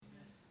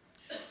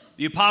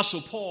The Apostle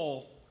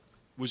Paul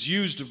was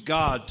used of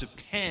God to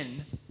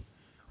pen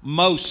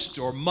most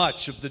or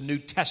much of the New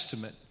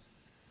Testament.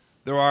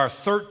 There are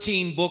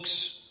 13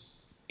 books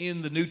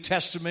in the New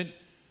Testament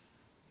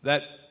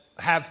that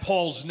have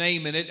Paul's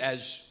name in it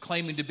as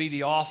claiming to be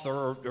the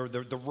author or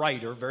the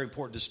writer. Very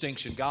important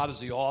distinction. God is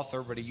the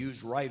author, but he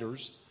used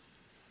writers.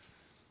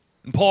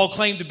 And Paul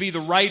claimed to be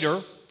the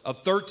writer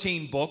of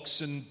 13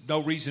 books, and no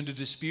reason to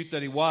dispute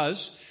that he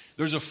was.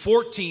 There's a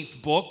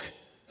 14th book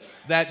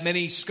that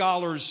many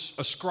scholars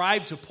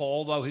ascribe to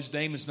Paul, though his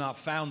name is not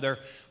found there.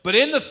 But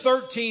in the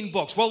 13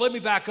 books, well, let me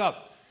back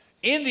up.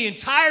 In the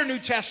entire New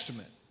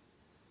Testament,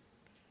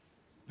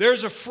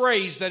 there's a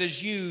phrase that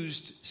is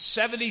used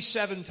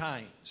 77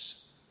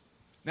 times.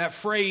 That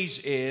phrase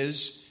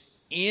is,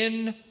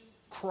 in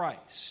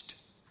Christ.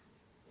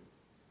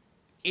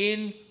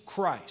 In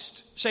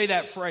Christ. Say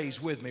that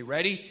phrase with me.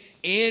 Ready?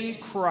 In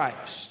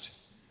Christ.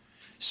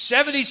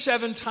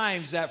 77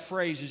 times that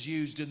phrase is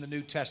used in the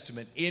New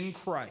Testament. In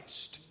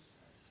Christ.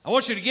 I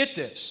want you to get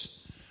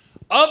this.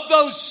 Of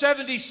those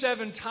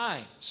 77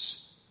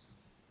 times,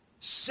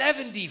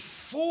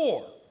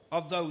 74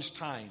 of those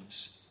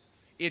times,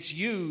 it's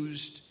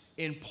used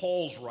in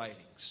Paul's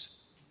writings.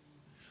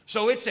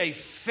 So it's a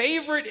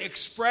favorite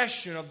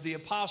expression of the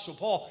Apostle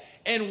Paul.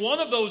 And one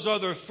of those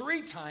other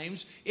 3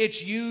 times,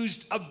 it's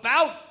used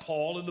about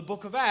Paul in the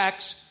book of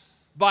Acts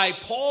by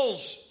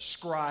Paul's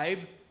scribe,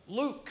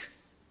 Luke.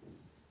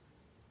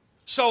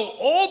 So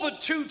all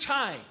but 2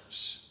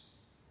 times,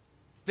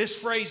 this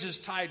phrase is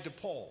tied to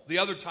Paul. The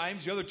other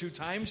 2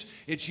 times,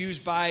 it's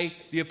used by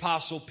the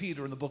Apostle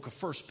Peter in the book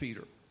of 1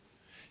 Peter.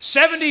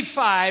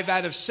 75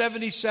 out of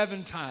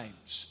 77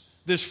 times,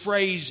 this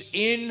phrase,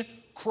 in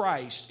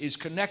Christ, is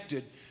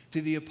connected to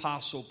the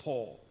Apostle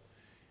Paul.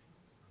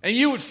 And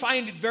you would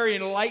find it very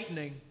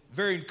enlightening,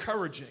 very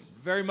encouraging,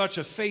 very much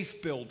a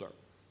faith builder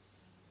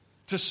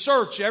to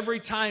search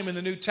every time in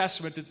the New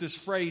Testament that this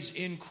phrase,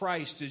 in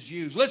Christ, is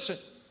used. Listen,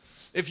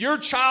 if you're a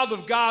child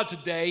of God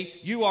today,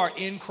 you are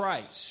in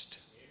Christ.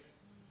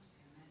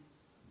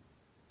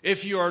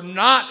 If you are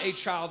not a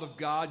child of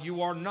God,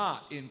 you are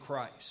not in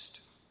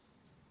Christ.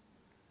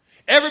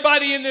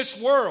 Everybody in this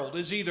world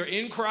is either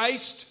in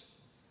Christ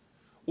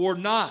or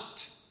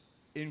not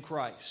in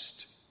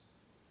Christ.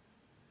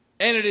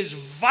 And it is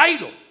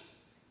vital,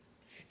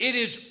 it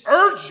is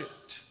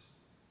urgent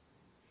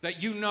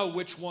that you know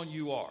which one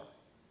you are.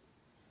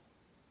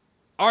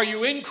 Are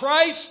you in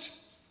Christ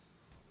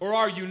or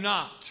are you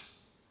not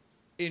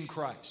in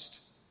Christ?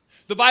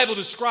 The Bible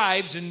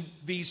describes in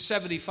these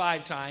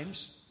 75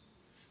 times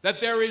that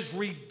there is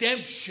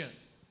redemption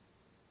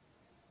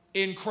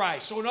in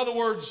Christ. So in other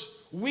words,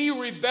 we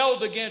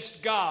rebelled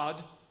against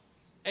God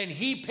and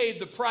he paid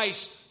the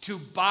price to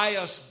buy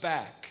us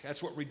back.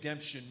 That's what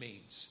redemption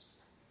means.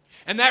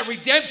 And that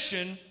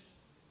redemption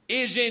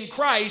is in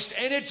Christ,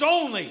 and it's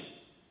only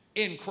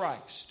in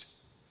Christ.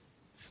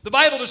 The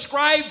Bible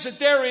describes that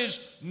there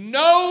is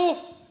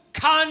no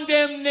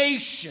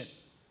condemnation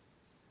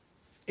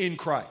in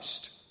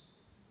Christ.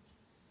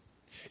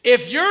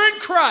 If you're in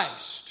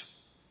Christ,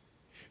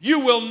 you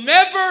will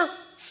never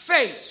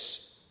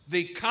face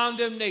the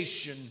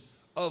condemnation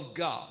of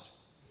God.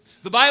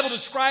 The Bible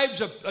describes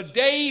a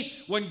day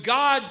when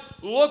God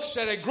looks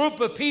at a group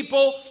of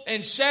people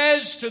and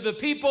says to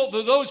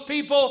those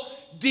people,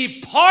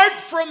 "Depart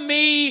from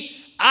me,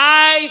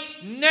 I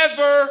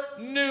never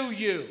knew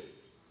you."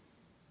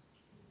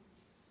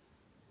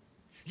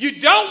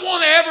 You don't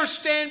want to ever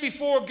stand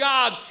before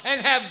God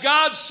and have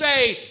God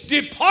say,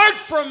 "Depart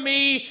from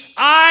me,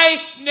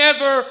 I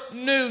never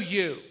knew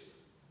you."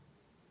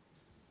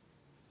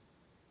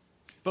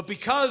 But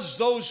because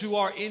those who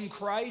are in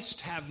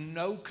Christ have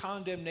no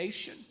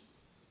condemnation,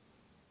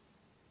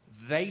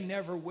 they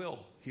never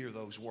will hear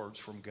those words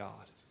from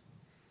God.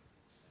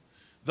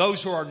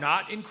 Those who are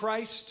not in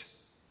Christ,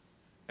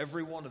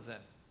 every one of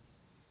them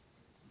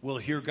will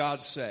hear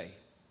God say,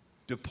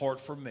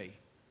 "Depart from me,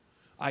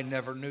 I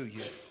never knew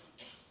you."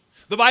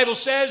 The Bible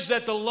says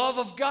that the love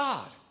of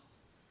God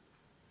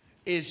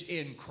is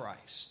in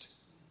Christ.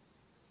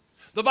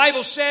 The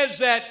Bible says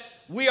that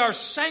we are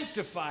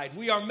sanctified,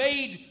 we are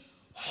made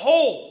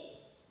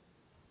whole.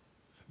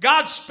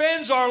 God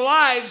spends our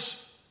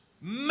lives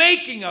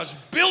making us,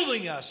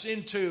 building us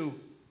into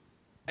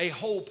a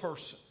whole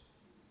person.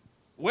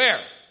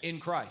 Where?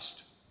 In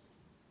Christ.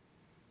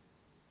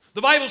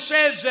 The Bible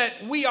says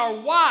that we are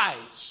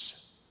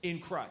wise in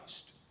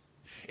Christ.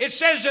 It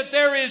says that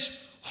there is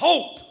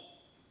hope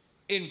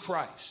in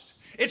Christ.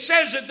 It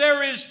says that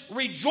there is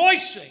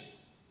rejoicing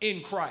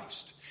in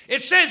Christ.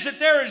 It says that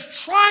there is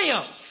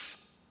triumph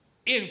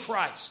in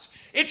Christ.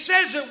 It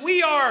says that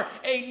we are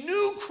a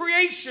new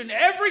creation.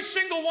 Every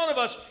single one of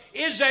us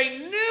is a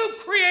new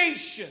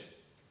creation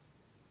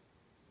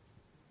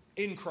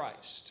in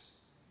Christ.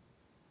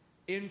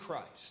 In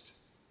Christ.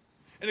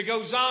 And it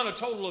goes on a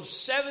total of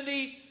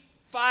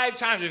 75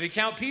 times. If you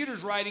count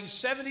Peter's writing,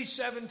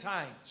 77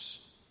 times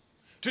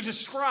to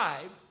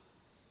describe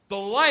the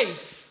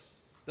life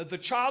that the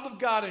child of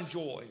God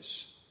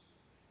enjoys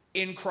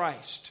in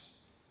Christ.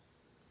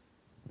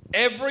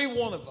 Every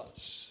one of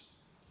us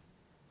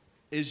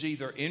is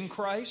either in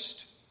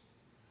Christ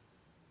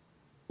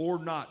or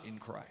not in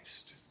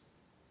Christ.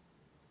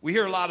 We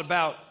hear a lot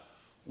about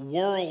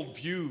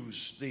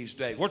worldviews these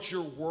days. What's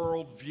your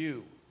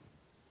worldview?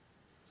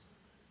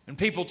 And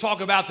people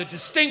talk about the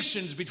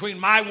distinctions between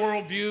my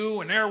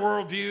worldview and their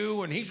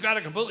worldview, and he's got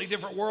a completely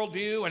different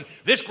worldview, and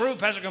this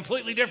group has a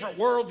completely different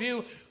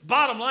worldview.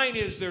 Bottom line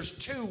is there's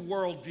two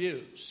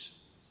worldviews.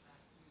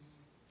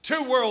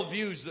 Two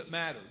worldviews that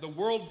matter. The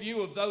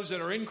worldview of those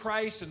that are in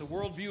Christ and the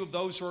worldview of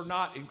those who are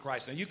not in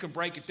Christ. Now you can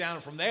break it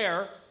down from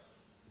there,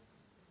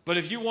 but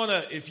if you want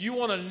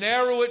to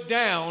narrow it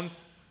down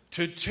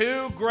to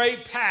two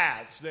great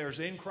paths, there's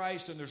in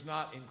Christ and there's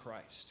not in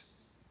Christ.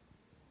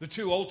 The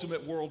two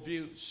ultimate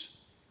worldviews.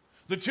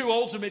 The two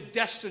ultimate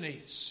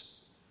destinies.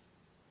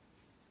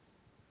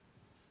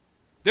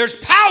 There's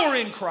power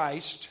in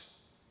Christ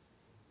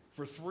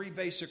for three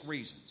basic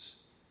reasons.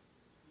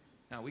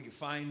 Now, we could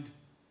find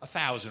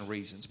 1,000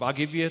 reasons, but I'll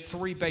give you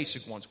three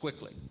basic ones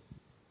quickly.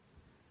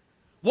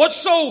 What's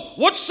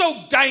so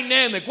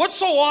dynamic? What's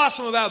so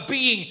awesome about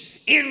being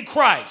in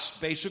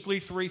Christ? Basically,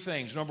 three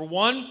things. Number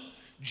one,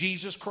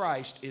 Jesus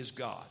Christ is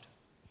God.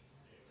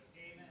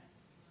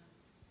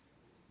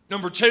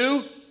 Number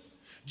two,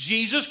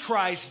 Jesus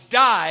Christ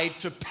died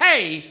to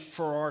pay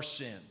for our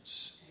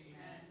sins.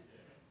 Amen.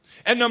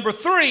 And number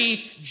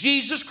three,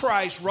 Jesus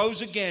Christ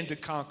rose again to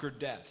conquer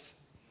death.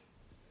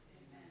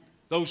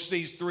 Amen.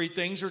 These three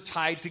things are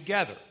tied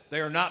together.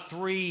 They are not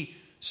three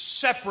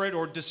separate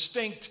or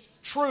distinct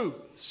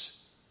truths.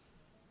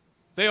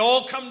 They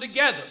all come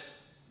together.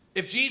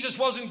 If Jesus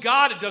wasn't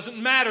God, it doesn't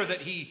matter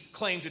that he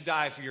claimed to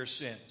die for your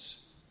sins.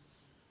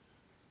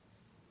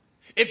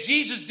 If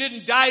Jesus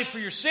didn't die for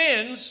your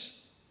sins,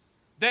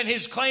 then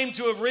his claim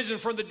to have risen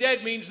from the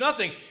dead means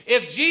nothing.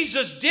 If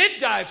Jesus did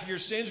die for your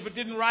sins but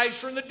didn't rise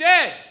from the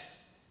dead,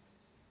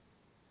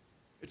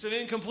 it's an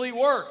incomplete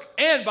work.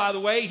 And, by the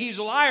way, he's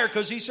a liar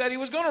because he said he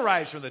was going to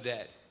rise from the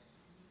dead.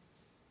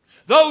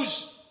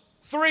 Those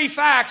three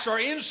facts are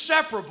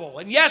inseparable.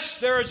 And yes,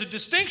 there is a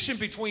distinction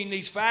between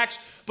these facts,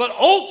 but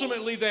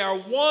ultimately they are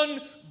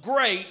one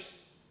great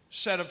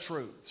set of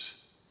truths.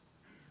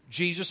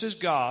 Jesus is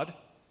God.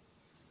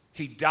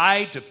 He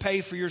died to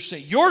pay for your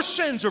sin. Your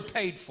sins are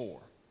paid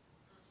for.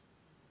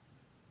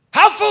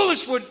 How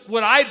foolish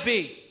would I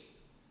be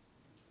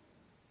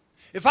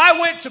if I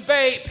went to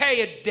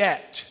pay a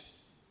debt?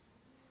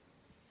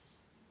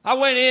 I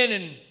went in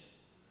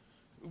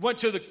and went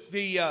to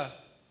the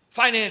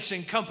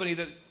financing company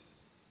that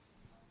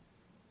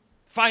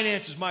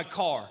finances my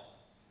car.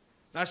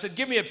 And I said,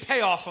 give me a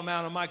payoff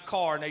amount on my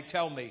car. And they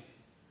tell me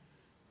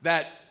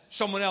that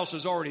someone else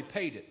has already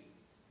paid it.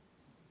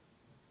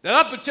 Now,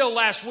 up until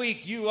last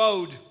week, you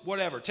owed,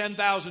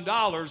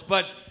 $10,000,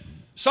 but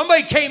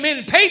somebody came in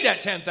and paid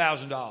that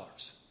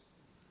 $10,000.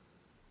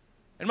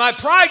 And my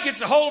pride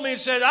gets a hold of me and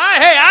says, hey,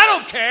 I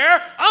don't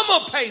care. I'm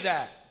going to pay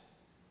that.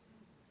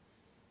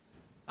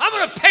 I'm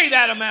going to pay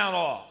that amount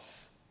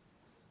off.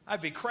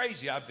 I'd be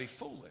crazy. I'd be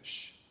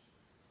foolish.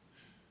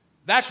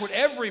 That's what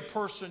every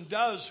person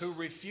does who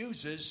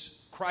refuses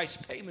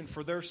Christ's payment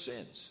for their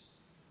sins.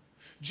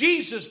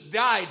 Jesus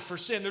died for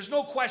sin. There's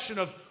no question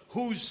of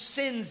whose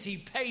sins he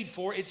paid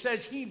for. It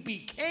says he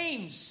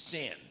became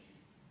sin.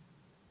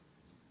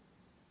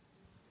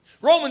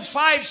 Romans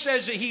 5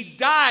 says that he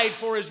died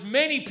for as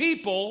many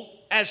people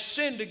as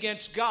sinned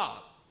against God.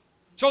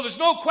 So there's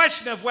no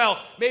question of,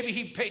 maybe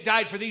he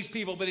died for these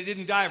people, but he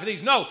didn't die for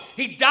these. No,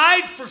 he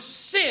died for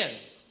sin.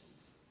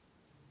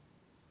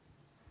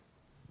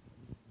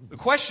 The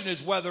question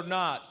is whether or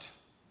not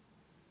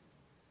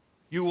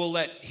you will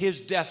let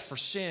his death for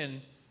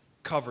sin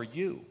cover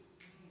you,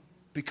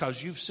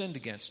 because you've sinned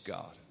against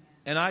God,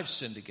 and I've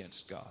sinned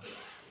against God.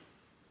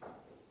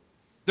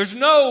 There's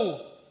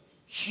no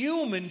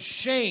human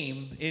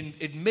shame in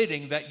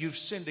admitting that you've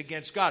sinned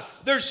against God.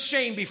 There's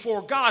shame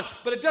before God,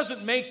 but it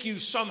doesn't make you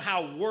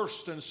somehow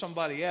worse than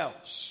somebody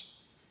else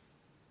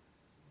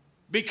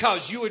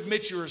because you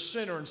admit you're a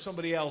sinner and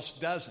somebody else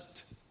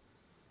doesn't.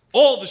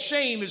 All the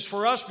shame is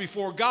for us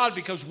before God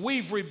because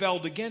we've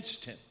rebelled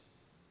against him.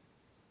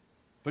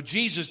 But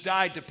Jesus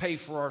died to pay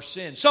for our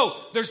sins. So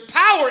there's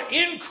power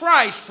in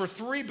Christ for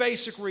three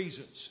basic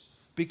reasons.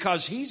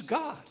 Because he's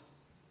God.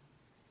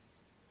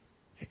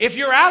 If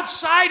you're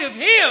outside of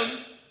him,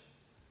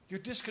 you're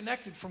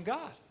disconnected from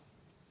God.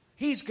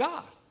 He's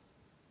God.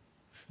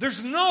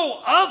 There's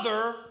no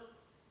other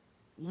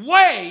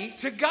way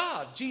to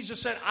God. Jesus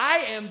said, I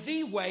am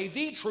the way,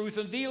 the truth,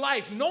 and the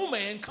life. No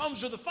man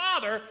comes to the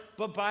Father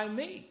but by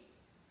me.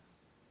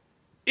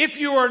 If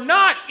you are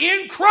not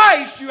in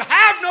Christ, you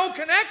have no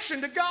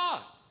connection to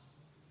God.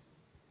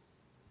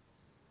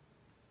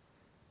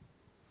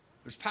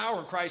 There's power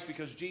in Christ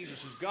because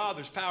Jesus is God.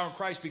 There's power in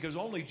Christ because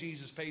only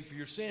Jesus paid for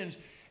your sins.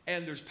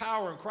 And there's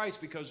power in Christ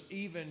because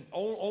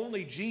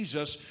only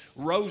Jesus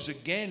rose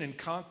again and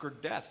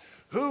conquered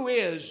death. Who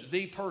is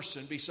the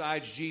person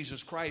besides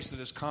Jesus Christ that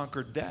has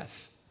conquered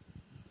death?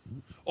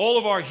 All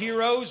of our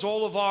heroes,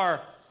 all of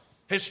our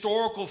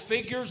historical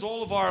figures,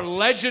 all of our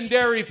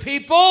legendary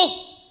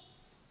people,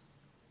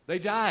 they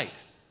died.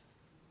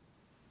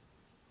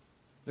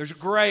 There's a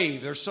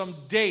grave, there's some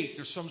date,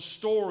 there's some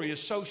story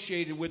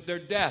associated with their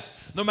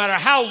death. No matter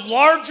how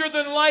larger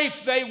than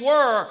life they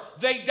were,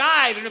 they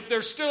died. And if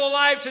they're still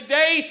alive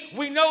today,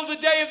 we know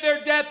the day of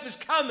their death is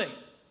coming.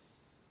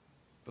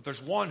 But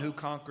there's one who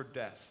conquered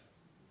death.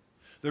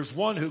 There's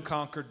one who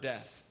conquered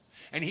death.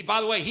 And he,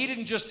 by the way, he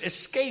didn't just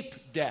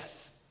escape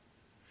death.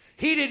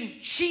 He didn't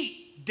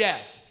cheat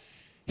death.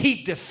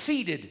 He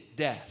defeated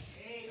death.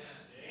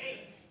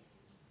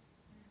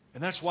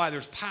 And that's why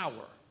there's power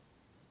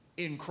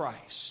in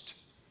Christ.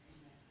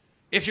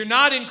 If you're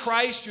not in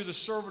Christ, you're the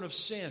servant of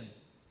sin.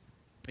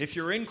 If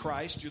you're in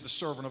Christ, you're the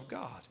servant of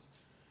God.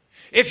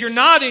 If you're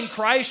not in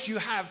Christ, you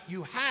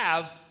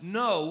have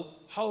no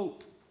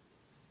hope.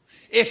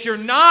 If you're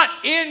not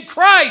in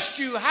Christ,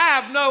 you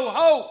have no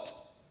hope.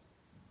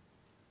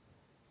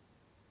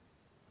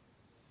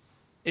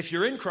 If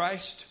you're in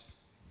Christ,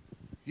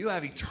 you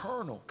have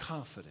eternal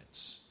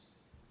confidence.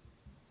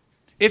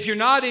 If you're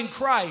not in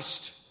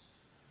Christ,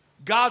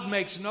 God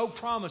makes no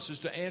promises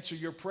to answer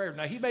your prayer.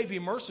 Now, He may be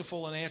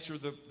merciful and answer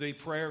the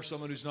prayer of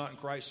someone who's not in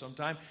Christ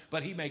sometime,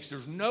 but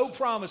there's no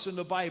promise in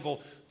the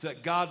Bible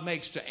that God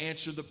makes to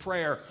answer the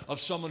prayer of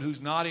someone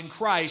who's not in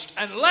Christ,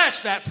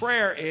 unless that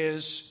prayer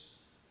is,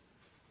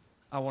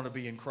 I want to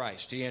be in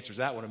Christ. He answers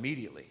that one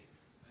immediately.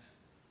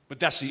 But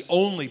that's the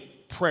only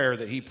prayer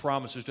that He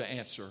promises to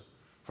answer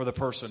for the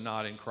person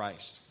not in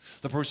Christ.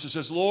 The person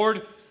says,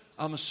 Lord,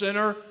 I'm a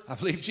sinner. I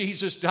believe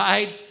Jesus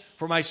died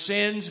for my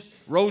sins,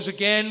 rose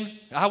again.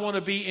 I want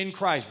to be in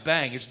Christ.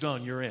 Bang, it's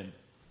done. You're in.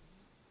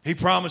 He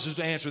promises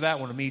to answer that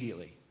one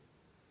immediately.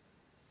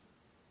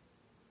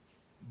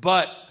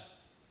 But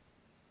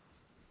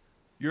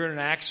you're in an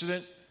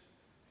accident.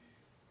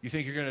 You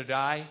think you're going to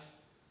die.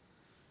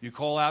 You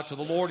call out to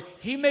the Lord.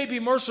 He may be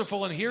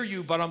merciful and hear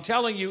you, but I'm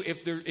telling you,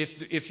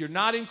 if you're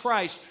not in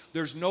Christ,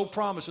 there's no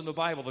promise in the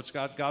Bible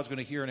that God's going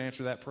to hear and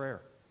answer that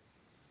prayer.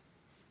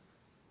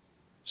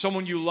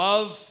 Someone you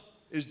love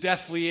is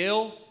deathly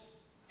ill.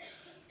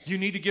 You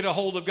need to get a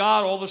hold of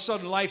God. All of a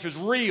sudden, life is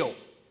real.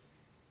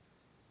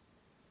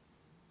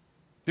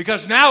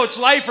 Because now it's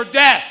life or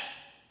death.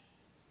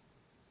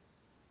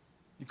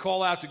 You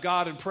call out to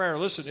God in prayer.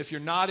 Listen, if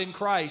you're not in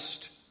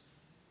Christ,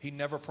 He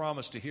never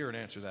promised to hear and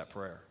answer that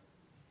prayer.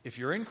 If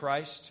you're in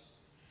Christ,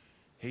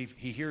 He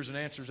hears and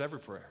answers every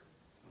prayer.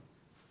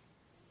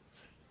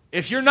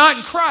 If you're not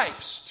in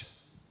Christ,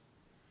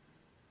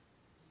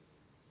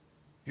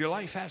 your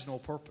life has no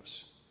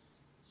purpose.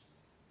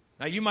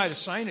 Now, you might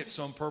assign it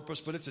some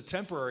purpose, but it's a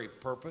temporary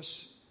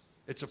purpose.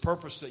 It's a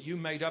purpose that you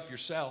made up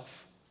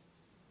yourself,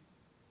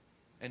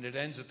 and it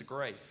ends at the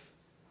grave.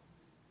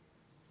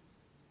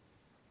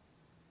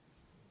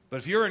 But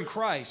if you're in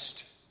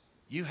Christ,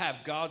 you have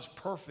God's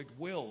perfect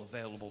will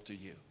available to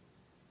you.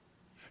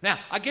 Now,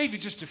 I gave you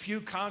just a few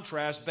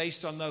contrasts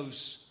based on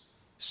those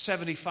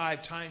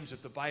 75 times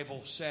that the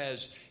Bible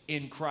says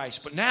in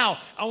Christ. But now,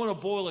 I want to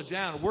boil it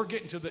down. We're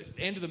getting to the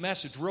end of the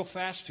message real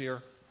fast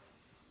here.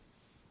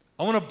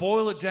 I want to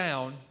boil it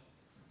down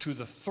to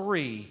the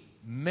three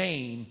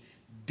main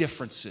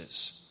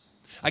differences.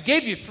 I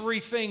gave you three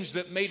things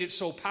that made it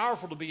so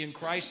powerful to be in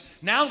Christ.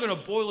 Now I'm going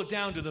to boil it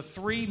down to the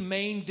three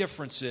main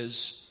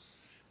differences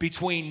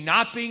between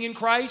not being in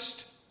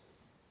Christ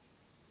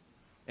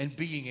and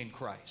being in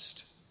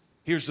Christ.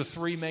 Here's the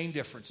three main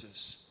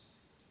differences.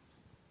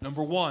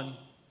 Number one,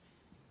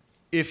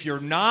 if you're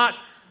not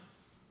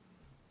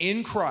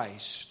in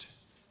Christ,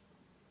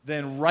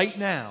 then right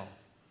now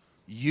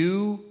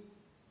you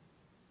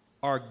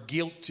are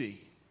guilty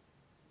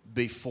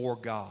before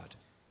God.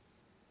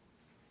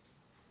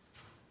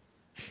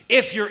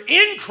 If you're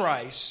in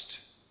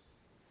Christ,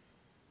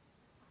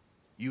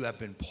 you have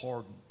been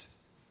pardoned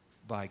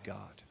by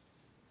God.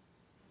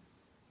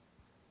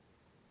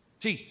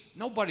 See,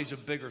 nobody's a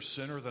bigger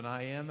sinner than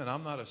I am, and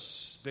I'm not a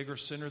bigger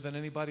sinner than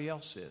anybody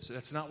else is.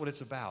 That's not what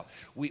it's about.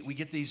 We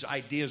get these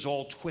ideas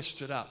all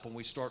twisted up when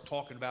we start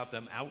talking about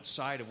them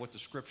outside of what the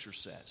Scripture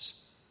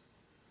says.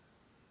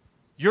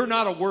 You're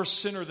not a worse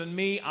sinner than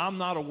me. I'm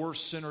not a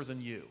worse sinner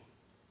than you.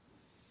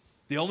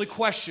 The only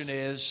question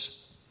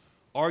is,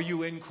 are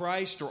you in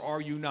Christ or are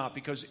you not?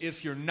 Because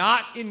if you're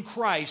not in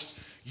Christ,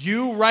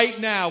 you right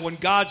now, when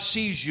God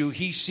sees you,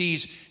 He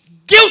sees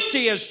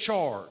guilty as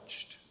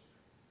charged.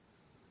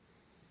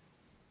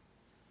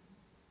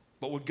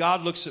 But when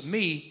God looks at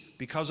me,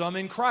 because I'm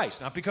in Christ,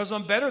 not because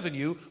I'm better than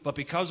you, but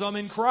because I'm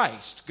in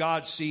Christ,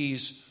 God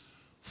sees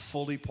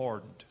fully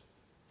pardoned.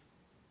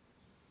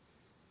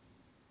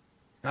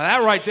 Now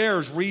that right there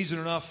is reason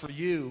enough for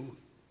you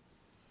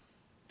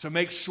to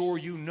make sure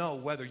you know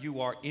whether you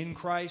are in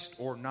Christ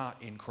or not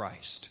in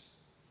Christ.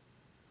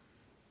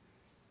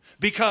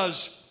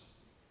 Because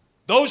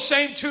those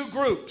same two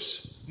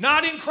groups,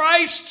 not in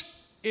Christ,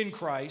 in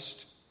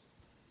Christ,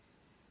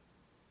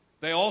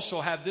 they also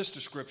have this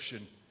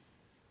description.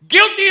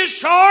 Guilty as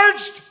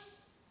charged,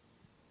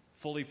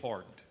 fully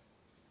pardoned.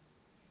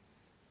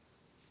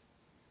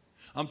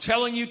 I'm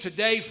telling you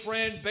today,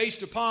 friend,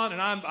 based upon,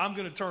 and I'm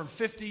going to turn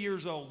 50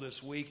 years old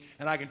this week,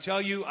 and I can tell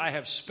you I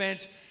have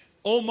spent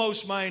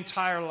almost my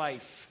entire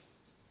life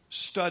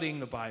studying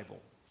the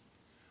Bible.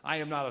 I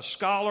am not a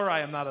scholar. I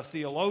am not a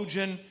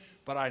theologian.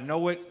 But I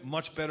know it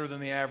much better than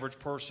the average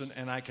person.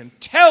 And I can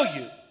tell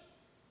you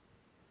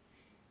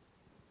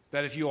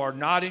that if you are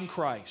not in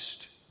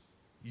Christ,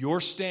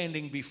 you're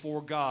standing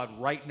before God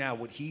right now.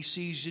 What He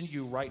sees in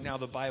you right now,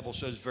 the Bible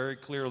says very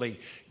clearly,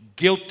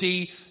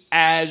 guilty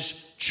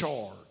as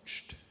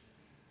charged.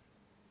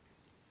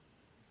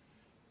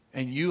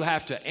 And you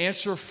have to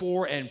answer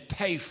for and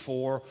pay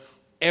for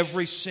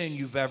every sin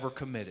you've ever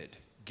committed.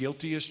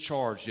 Guilty as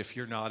charged if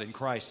you're not in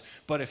Christ.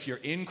 But if you're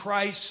in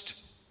Christ,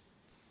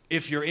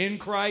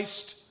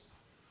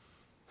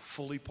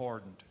 fully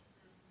pardoned.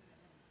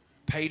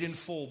 Paid in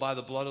full by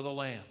the blood of the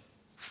Lamb.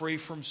 Free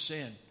from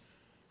sin.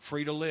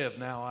 Free to live,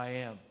 now I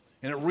am.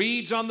 And it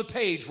reads on the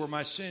page where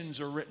my sins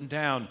are written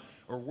down,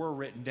 or were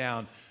written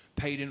down,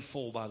 paid in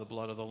full by the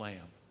blood of the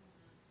Lamb.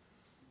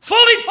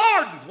 Fully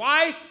pardoned.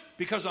 Why?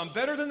 Because I'm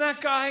better than that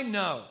guy?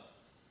 No.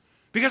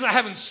 Because I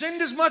haven't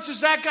sinned as much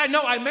as that guy?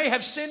 No. I may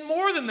have sinned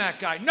more than that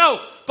guy?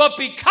 No. But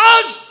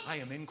because I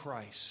am in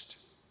Christ.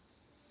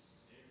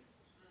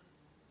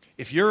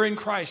 If you're in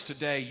Christ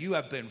today, you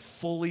have been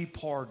fully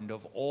pardoned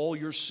of all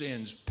your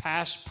sins,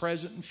 past,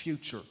 present, and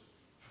future.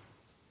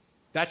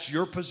 That's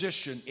your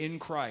position in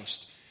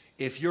Christ.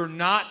 If you're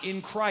not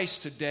in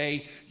Christ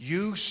today,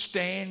 you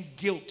stand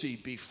guilty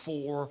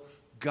before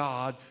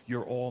God,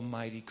 your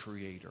almighty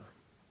Creator.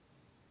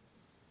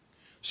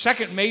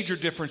 Second major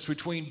difference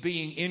between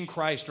being in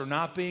Christ or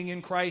not being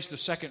in Christ, the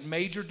second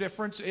major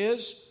difference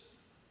is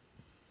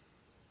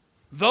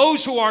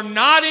those who are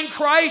not in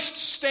Christ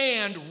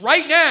stand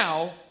right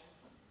now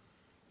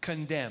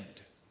condemned.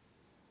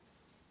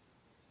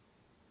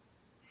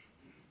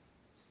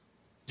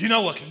 You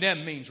know what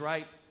condemned means,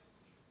 right?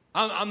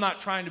 I'm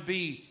not trying to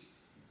be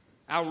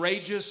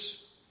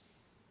outrageous.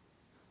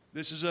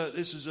 This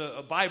is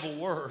a Bible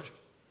word.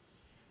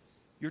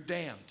 You're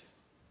damned.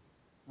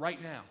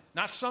 Right now.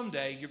 Not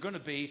someday you're going to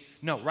be.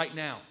 No, right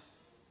now.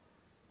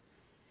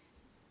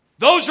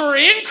 Those who are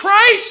in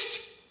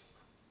Christ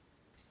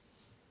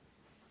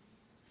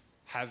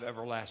have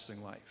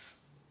everlasting life.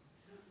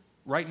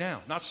 Right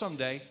now. Not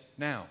someday.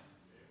 Now.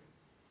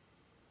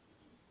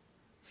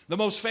 The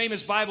most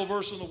famous Bible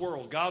verse in the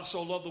world. God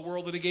so loved the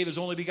world that He gave His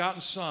only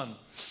begotten Son,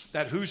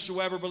 that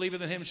whosoever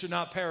believeth in Him should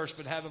not perish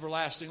but have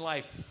everlasting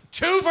life.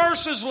 2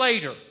 verses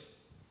later,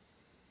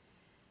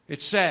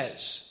 it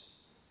says,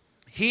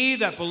 He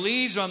that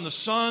believes on the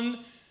Son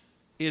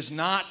is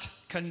not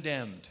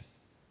condemned,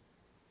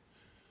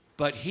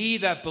 but he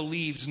that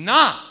believes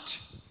not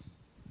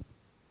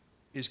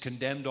is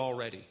condemned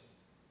already.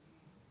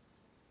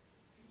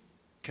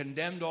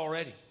 Condemned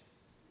already.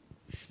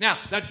 Now,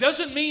 that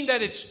doesn't mean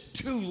that it's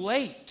too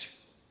late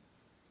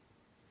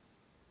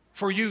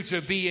for you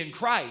to be in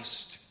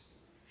Christ.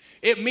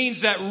 It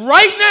means that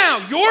right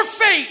now, your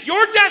fate,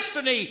 your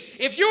destiny,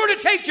 if you were to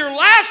take your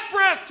last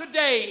breath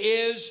today,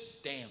 is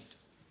damned.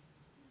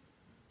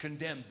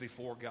 Condemned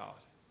before God.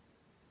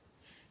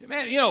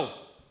 Man, you know,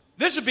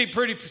 this would be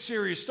pretty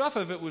serious stuff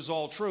if it was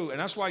all true. And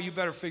that's why you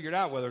better figure it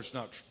out whether it's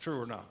not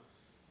true or not.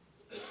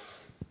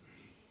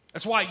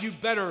 That's why you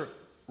better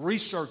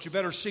research, you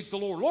better seek the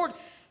Lord. Lord,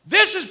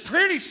 this is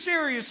pretty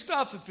serious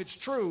stuff if it's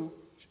true.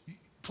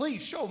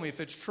 Please show me if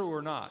it's true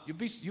or not.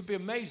 You'd be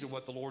amazed at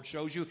what the Lord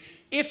shows you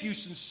if you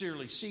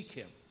sincerely seek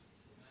Him.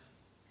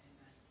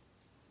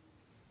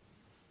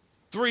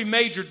 3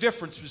 major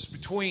differences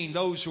between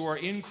those who are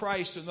in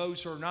Christ and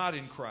those who are not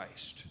in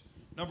Christ.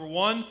 Number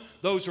 1,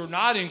 those who are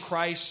not in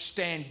Christ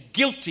stand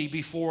guilty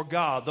before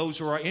God. Those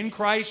who are in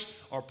Christ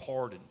are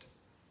pardoned.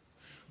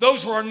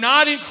 Those who are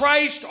not in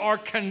Christ are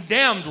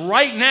condemned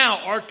right now,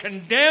 are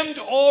condemned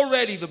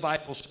already, the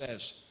Bible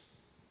says.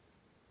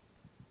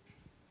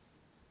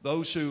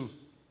 Those who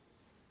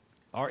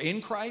are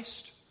in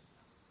Christ,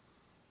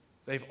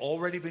 they've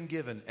already been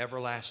given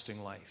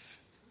everlasting life.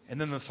 And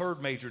then the third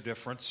major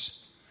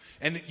difference,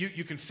 and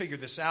you can figure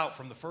this out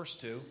from the first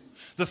 2.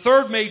 The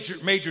third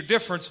major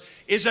difference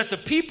is that the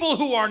people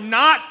who are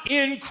not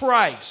in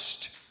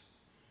Christ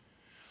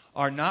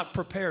are not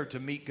prepared to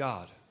meet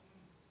God.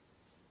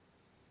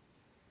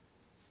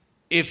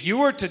 If you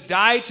were to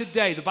die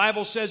today, the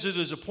Bible says it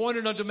is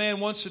appointed unto man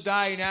once to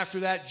die, and after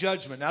that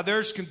judgment. Now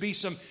there can be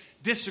some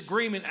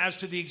disagreement as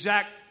to the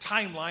exact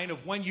timeline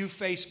of when you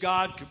face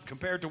God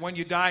compared to when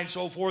you die and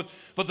so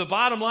forth. But the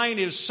bottom line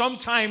is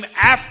sometime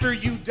after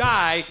you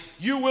die,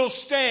 you will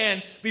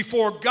stand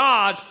before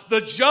God,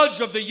 the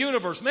judge of the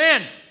universe.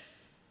 Man,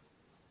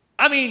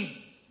 I mean,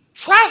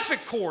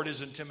 traffic court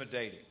is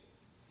intimidating.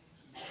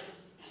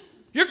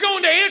 You're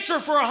going to answer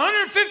for a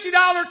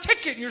 $150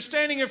 ticket and you're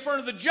standing in front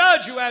of the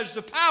judge who has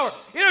the power.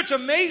 You know, it's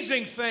an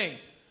amazing thing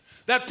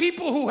that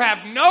people who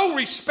have no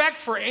respect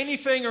for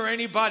anything or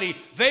anybody,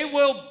 they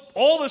will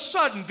all of a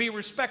sudden be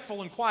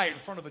respectful and quiet in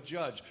front of a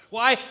judge.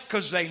 Why?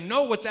 Because they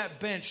know what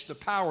that bench, the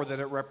power that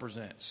it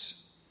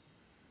represents.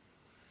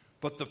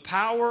 But the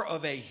power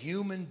of a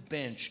human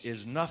bench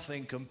is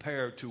nothing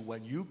compared to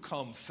when you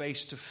come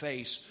face to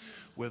face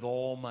with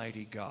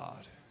Almighty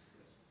God.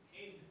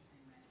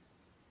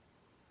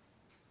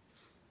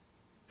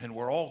 And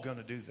we're all going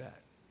to do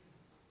that.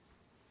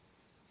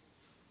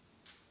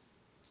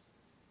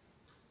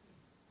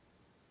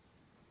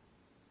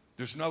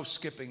 There's no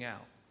skipping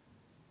out.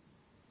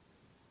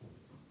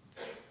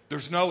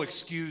 There's no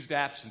excused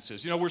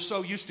absences. We're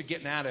so used to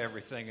getting out of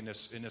everything in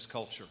this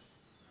culture.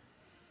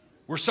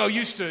 We're so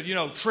used to,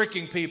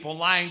 tricking people,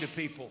 lying to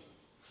people.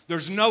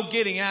 There's no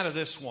getting out of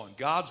this one.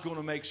 God's going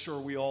to make sure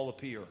we all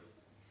appear.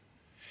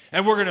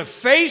 And we're going to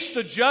face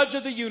the judge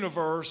of the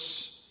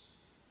universe.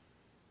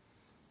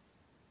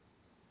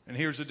 And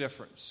here's the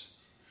difference.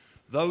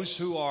 Those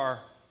who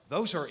are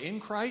in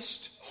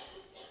Christ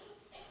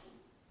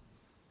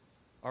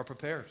are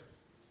prepared.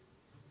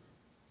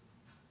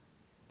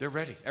 They're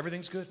ready.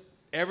 Everything's good.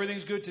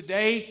 Everything's good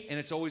today, and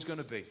it's always going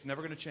to be. It's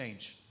never going to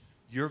change.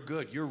 You're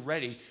good. You're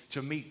ready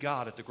to meet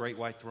God at the great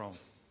white throne.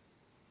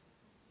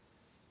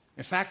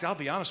 In fact, I'll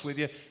be honest with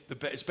you,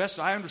 as best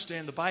I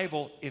understand the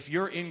Bible, if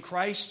you're in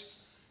Christ,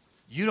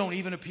 you don't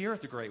even appear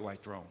at the great white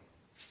throne.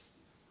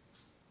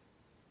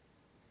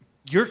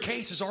 Your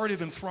case has already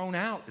been thrown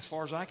out, as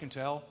far as I can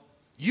tell.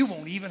 You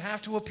won't even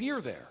have to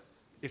appear there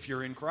if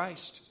you're in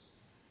Christ.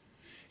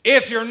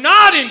 If you're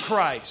not in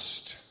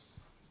Christ,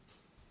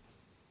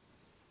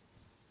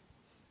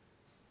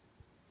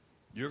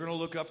 you're going to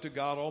look up to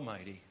God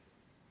Almighty,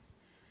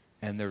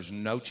 and there's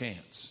no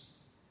chance.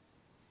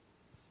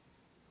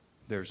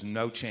 There's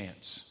no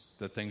chance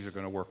that things are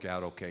going to work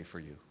out okay for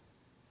you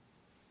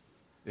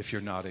if you're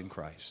not in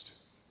Christ.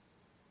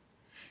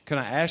 Can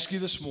I ask you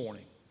this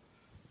morning,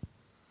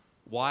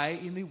 why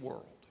in the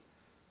world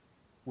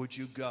would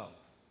you go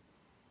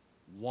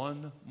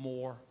one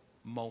more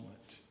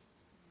moment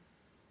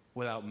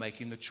without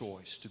making the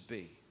choice to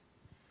be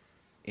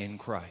in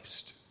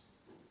Christ?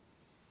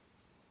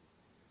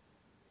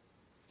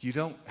 You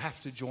don't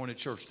have to join a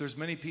church. There's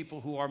many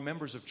people who are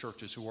members of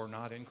churches who are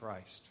not in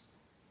Christ.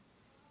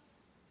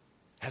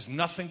 Has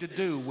nothing to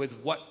do with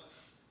what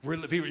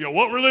people.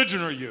 What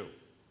religion are you?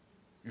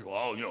 You go,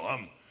 I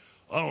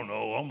don't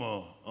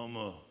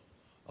know.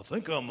 I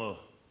think I'm a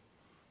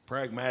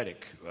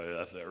pragmatic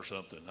or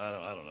something.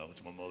 I don't know.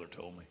 It's my mother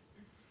told me.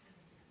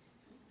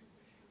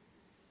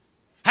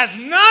 Has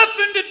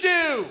nothing to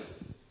do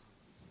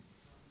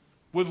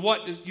with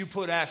what you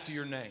put after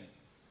your name.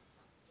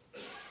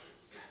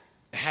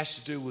 It has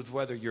to do with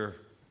whether you're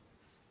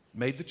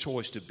made the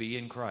choice to be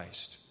in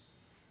Christ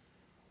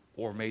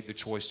or made the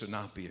choice to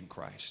not be in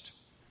Christ.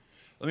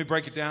 Let me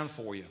break it down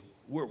for you.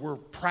 We're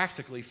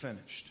practically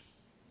finished.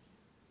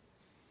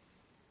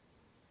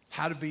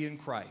 How to be in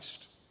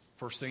Christ.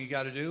 First thing you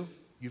got to do,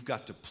 you've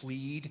got to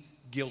plead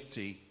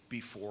guilty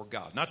before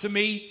God. Not to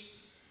me.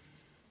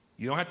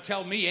 You don't have to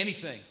tell me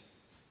anything.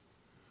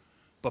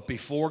 But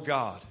before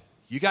God.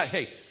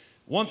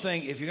 One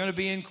thing, if you're going to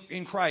be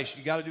in Christ,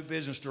 you got to do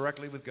business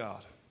directly with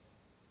God.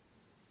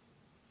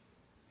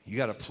 You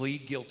got to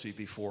plead guilty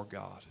before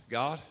God.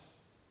 God,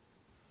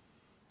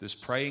 this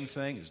praying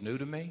thing is new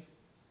to me.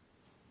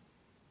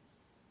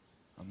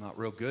 I'm not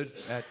real good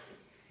at,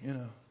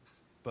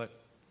 but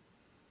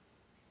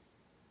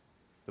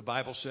the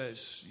Bible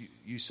says,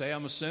 you say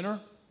I'm a sinner,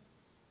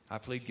 I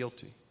plead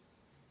guilty.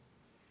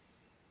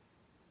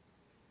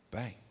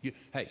 Bang.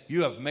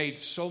 You have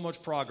made so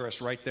much progress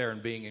right there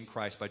in being in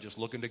Christ by just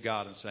looking to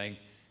God and saying,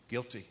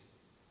 guilty.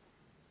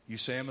 You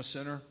say I'm a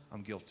sinner,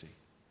 I'm guilty.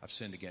 I've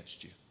sinned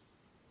against you.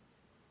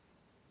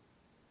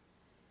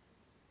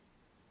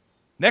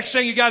 Next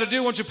thing you got to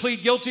do once you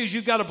plead guilty is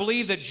you've got to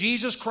believe that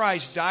Jesus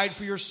Christ died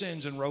for your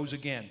sins and rose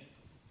again.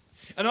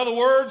 In other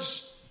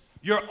words,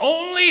 your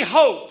only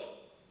hope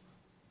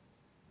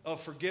of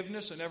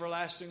forgiveness and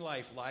everlasting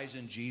life lies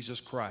in Jesus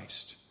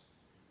Christ.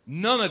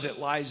 None of it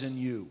lies in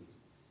you.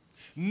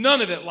 None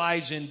of it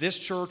lies in this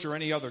church or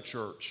any other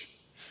church.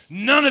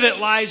 None of it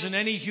lies in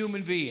any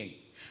human being.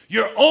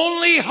 Your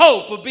only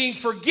hope of being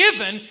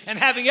forgiven and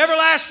having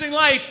everlasting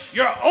life,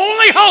 your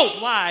only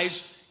hope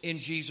lies in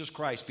Jesus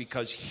Christ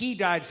because He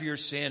died for your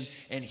sin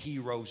and He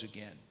rose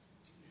again.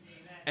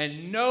 Amen.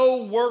 And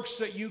no works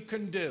that you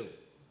can do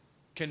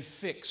can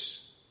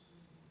fix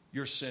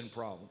your sin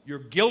problem. You're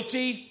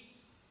guilty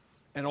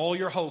and all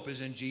your hope is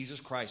in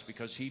Jesus Christ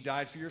because He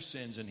died for your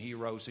sins and He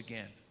rose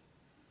again.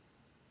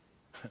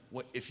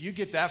 If you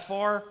get that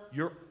far,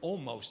 you're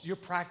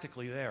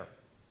practically there.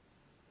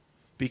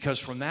 Because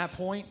from that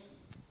point,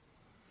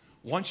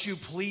 once you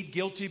plead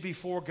guilty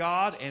before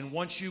God and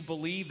once you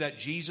believe that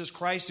Jesus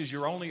Christ is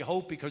your only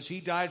hope because He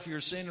died for your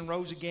sin and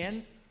rose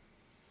again,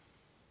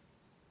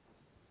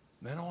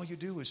 then all you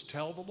do is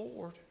tell the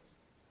Lord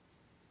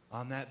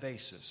on that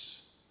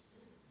basis,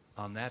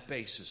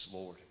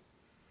 Lord,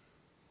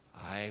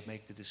 I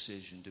make the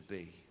decision to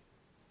be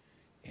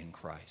in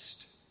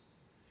Christ.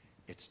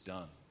 It's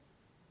done.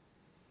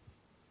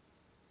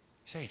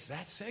 Say,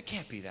 it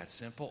can't be that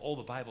simple. Oh,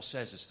 the Bible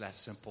says it's that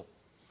simple.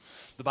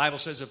 The Bible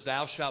says, if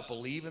thou shalt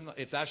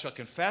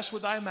confess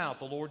with thy mouth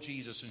the Lord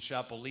Jesus and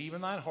shalt believe in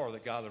thine heart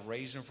that God hath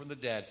raised Him from the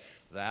dead,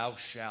 thou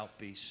shalt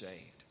be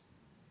saved.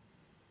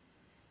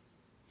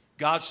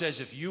 God says,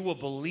 if you will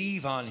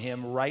believe on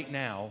Him right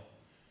now,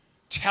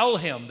 tell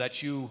Him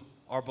that you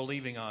are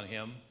believing on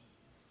Him,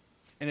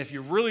 and if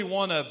you really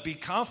want to be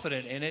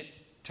confident in it,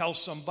 tell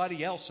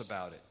somebody else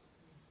about it.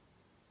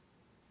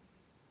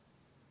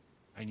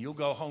 And you'll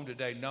go home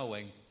today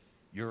knowing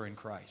you're in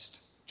Christ,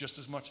 just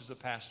as much as the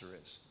pastor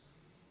is.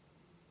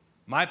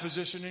 My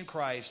position in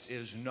Christ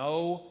is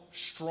no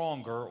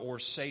stronger or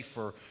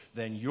safer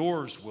than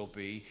yours will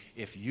be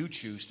if you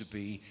choose to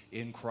be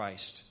in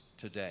Christ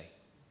today.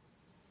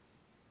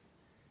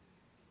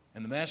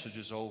 And the message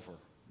is over.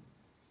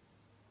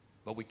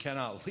 But we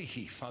cannot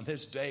leave on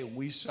this day when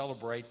we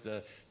celebrate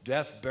the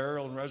death,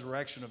 burial, and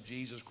resurrection of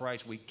Jesus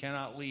Christ. We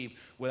cannot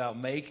leave without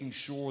making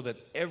sure that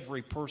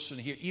every person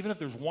here, even if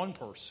there's one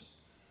person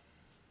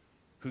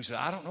who said,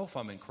 I don't know if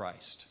I'm in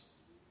Christ.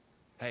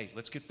 Hey,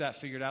 let's get that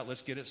figured out.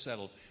 Let's get it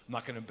settled. I'm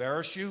not going to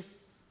embarrass you. I'm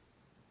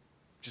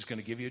just going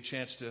to give you a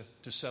chance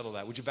to settle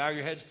that. Would you bow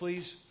your heads,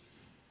 please?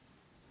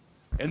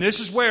 And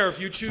this is where,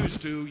 if you choose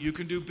to, you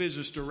can do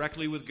business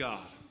directly with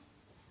God.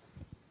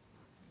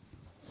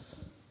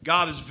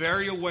 God is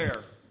very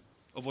aware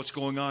of what's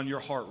going on in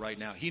your heart right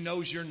now. He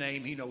knows your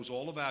name. He knows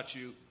all about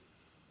you.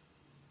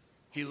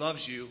 He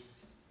loves you.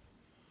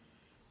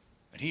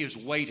 And He is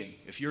waiting.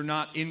 If you're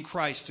not in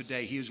Christ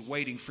today, He is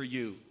waiting for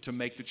you to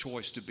make the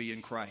choice to be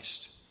in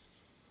Christ.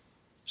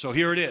 So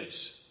here it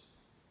is.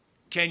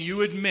 Can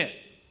you admit?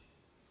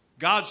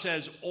 God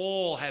says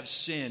all have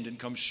sinned and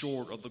come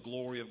short of the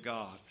glory of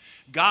God.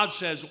 God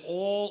says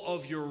all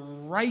of your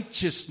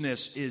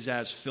righteousness is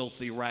as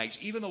filthy rags.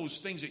 Even those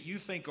things that you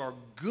think are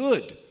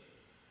good,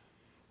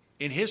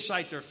 in His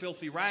sight they're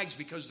filthy rags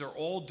because they're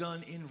all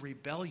done in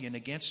rebellion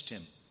against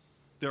Him.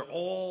 They're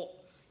all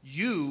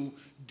you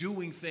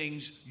doing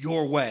things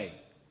your way.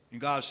 And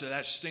God said,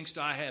 that stinks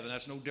to high heaven.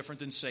 That's no different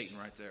than Satan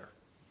right there.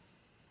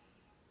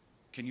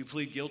 Can you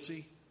plead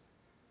guilty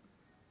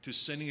to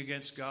sinning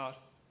against God?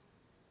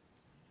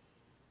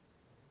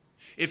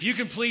 If you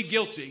can plead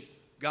guilty,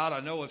 God, I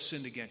know I've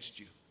sinned against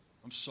you.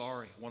 I'm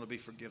sorry. I want to be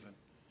forgiven.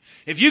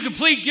 If you can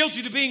plead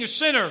guilty to being a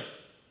sinner,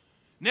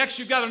 next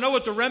you've got to know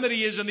what the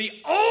remedy is. And the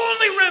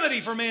only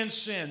remedy for man's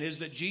sin is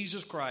that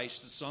Jesus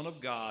Christ, the Son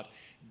of God,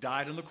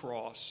 died on the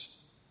cross,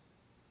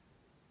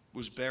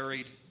 was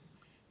buried,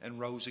 and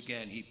rose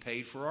again. He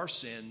paid for our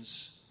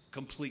sins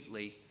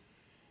completely,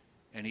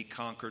 and He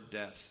conquered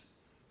death.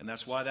 And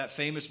that's why that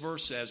famous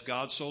verse says,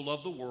 God so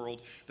loved the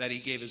world that He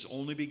gave His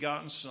only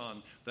begotten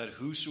Son, that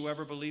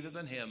whosoever believeth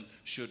in Him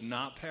should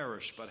not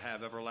perish but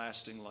have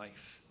everlasting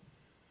life.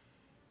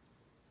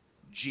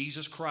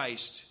 Jesus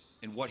Christ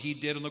and what He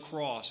did on the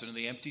cross and in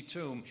the empty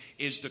tomb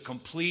is the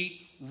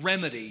complete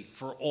remedy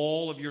for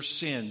all of your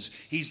sins.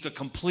 He's the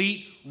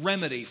complete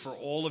remedy for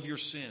all of your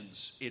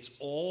sins. It's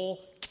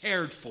all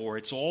cared for.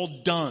 It's all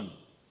done.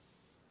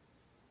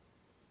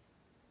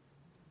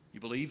 You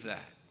believe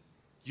that?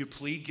 You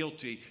plead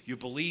guilty. You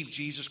believe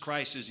Jesus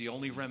Christ is the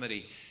only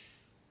remedy.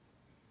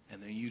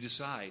 And then you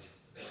decide.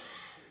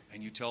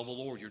 And you tell the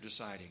Lord you're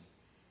deciding.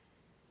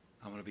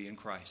 I'm going to be in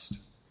Christ.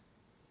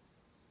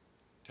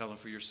 Tell Him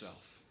for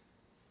yourself.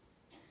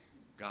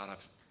 God,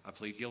 I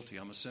plead guilty.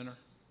 I'm a sinner.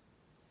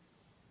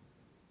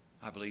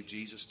 I believe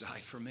Jesus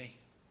died for me.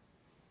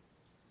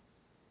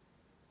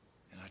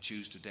 And I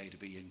choose today to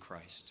be in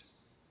Christ.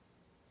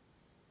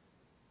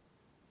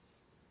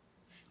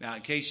 Now,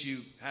 in case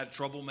you had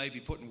trouble maybe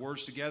putting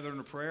words together in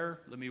a prayer,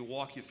 let me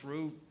walk you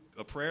through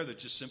a prayer that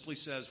just simply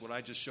says what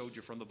I just showed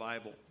you from the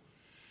Bible.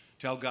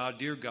 Tell God,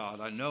 dear God,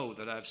 I know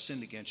that I've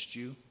sinned against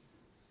you.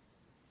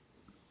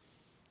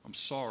 I'm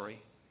sorry.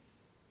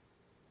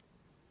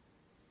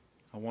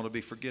 I want to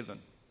be forgiven.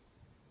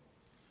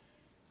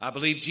 I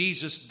believe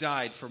Jesus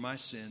died for my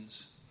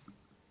sins.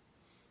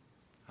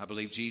 I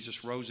believe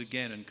Jesus rose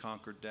again and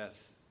conquered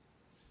death.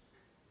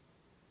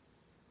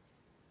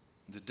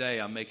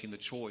 Today I'm making the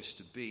choice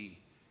to be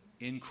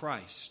in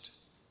Christ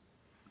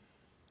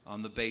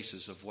on the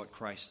basis of what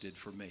Christ did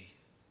for me.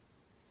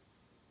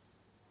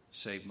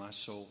 Save my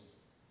soul.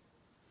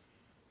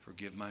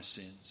 Forgive my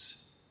sins.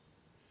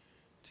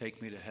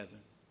 Take me to heaven.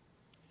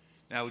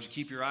 Now, would you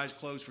keep your eyes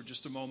closed for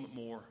just a moment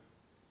more?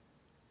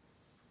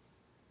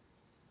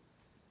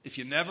 If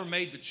you never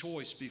made the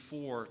choice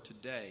before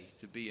today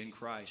to be in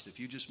Christ, if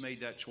you just made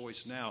that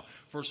choice now,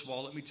 first of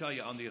all, let me tell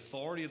you, on the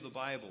authority of the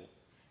Bible,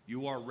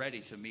 you are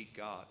ready to meet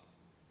God.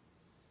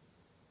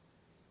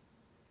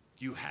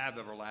 You have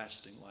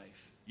everlasting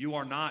life. You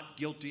are not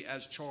guilty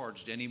as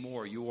charged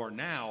anymore. You are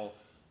now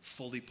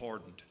fully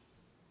pardoned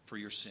for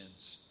your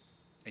sins.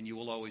 And you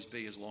will always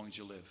be as long as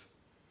you live.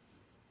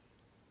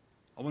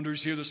 I wonder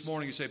who's here this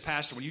morning and say,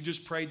 Pastor, when you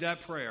just prayed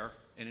that prayer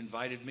and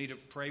invited me to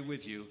pray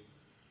with you,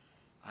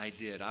 I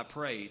did. I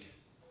prayed,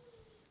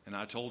 and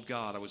I told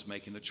God I was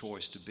making the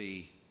choice to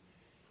be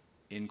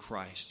in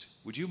Christ.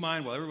 Would you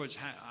mind, while everyone's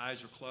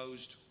eyes are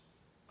closed,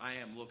 I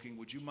am looking,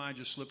 would you mind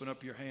just slipping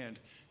up your hand?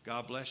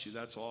 God bless you.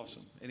 That's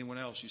awesome. Anyone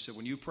else? You said,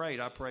 when you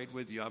prayed, I prayed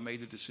with you. I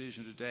made the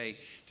decision today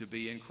to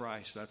be in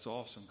Christ. That's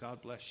awesome.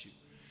 God bless you.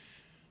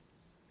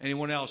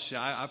 Anyone else?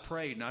 I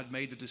prayed, and I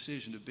made the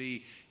decision to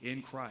be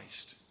in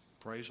Christ.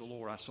 Praise the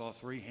Lord. I saw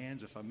 3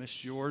 hands. If I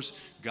missed yours,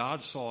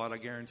 God saw it. I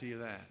guarantee you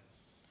that.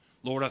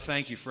 Lord, I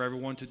thank you for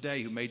everyone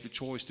today who made the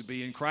choice to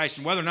be in Christ.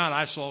 And whether or not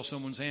I saw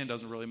someone's hand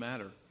doesn't really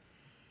matter,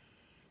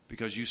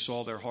 because you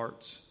saw their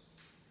hearts.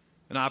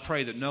 And I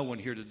pray that no one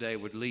here today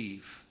would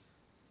leave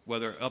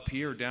whether up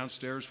here or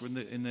downstairs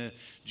in the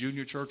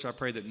junior church, I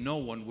pray that no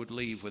one would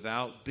leave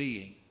without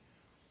being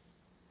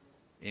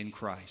in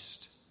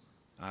Christ.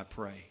 I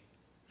pray.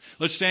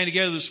 Let's stand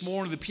together this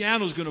morning. The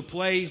piano's going to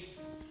play.